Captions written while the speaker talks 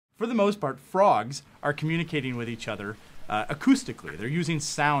For the most part, frogs are communicating with each other acoustically. They're using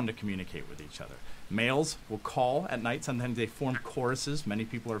sound to communicate with each other. Males will call at night. Sometimes they form choruses. Many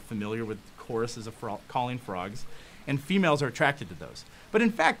people are familiar with choruses of calling frogs. And females are attracted to those. But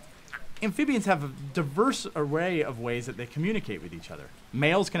in fact, amphibians have a diverse array of ways that they communicate with each other.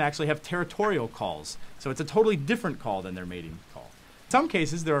 Males can actually have territorial calls. So it's a totally different call than their mating call. In some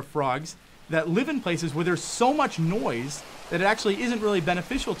cases, there are frogs that live in places where there's so much noise that it actually isn't really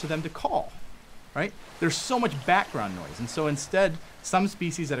beneficial to them to call, right? There's so much background noise. And so instead, some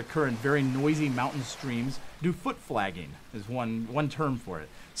species that occur in very noisy mountain streams do foot flagging, is one term for it.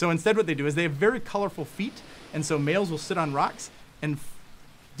 So instead what they do is they have very colorful feet, and so males will sit on rocks and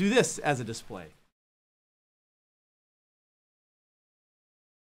do this as a display.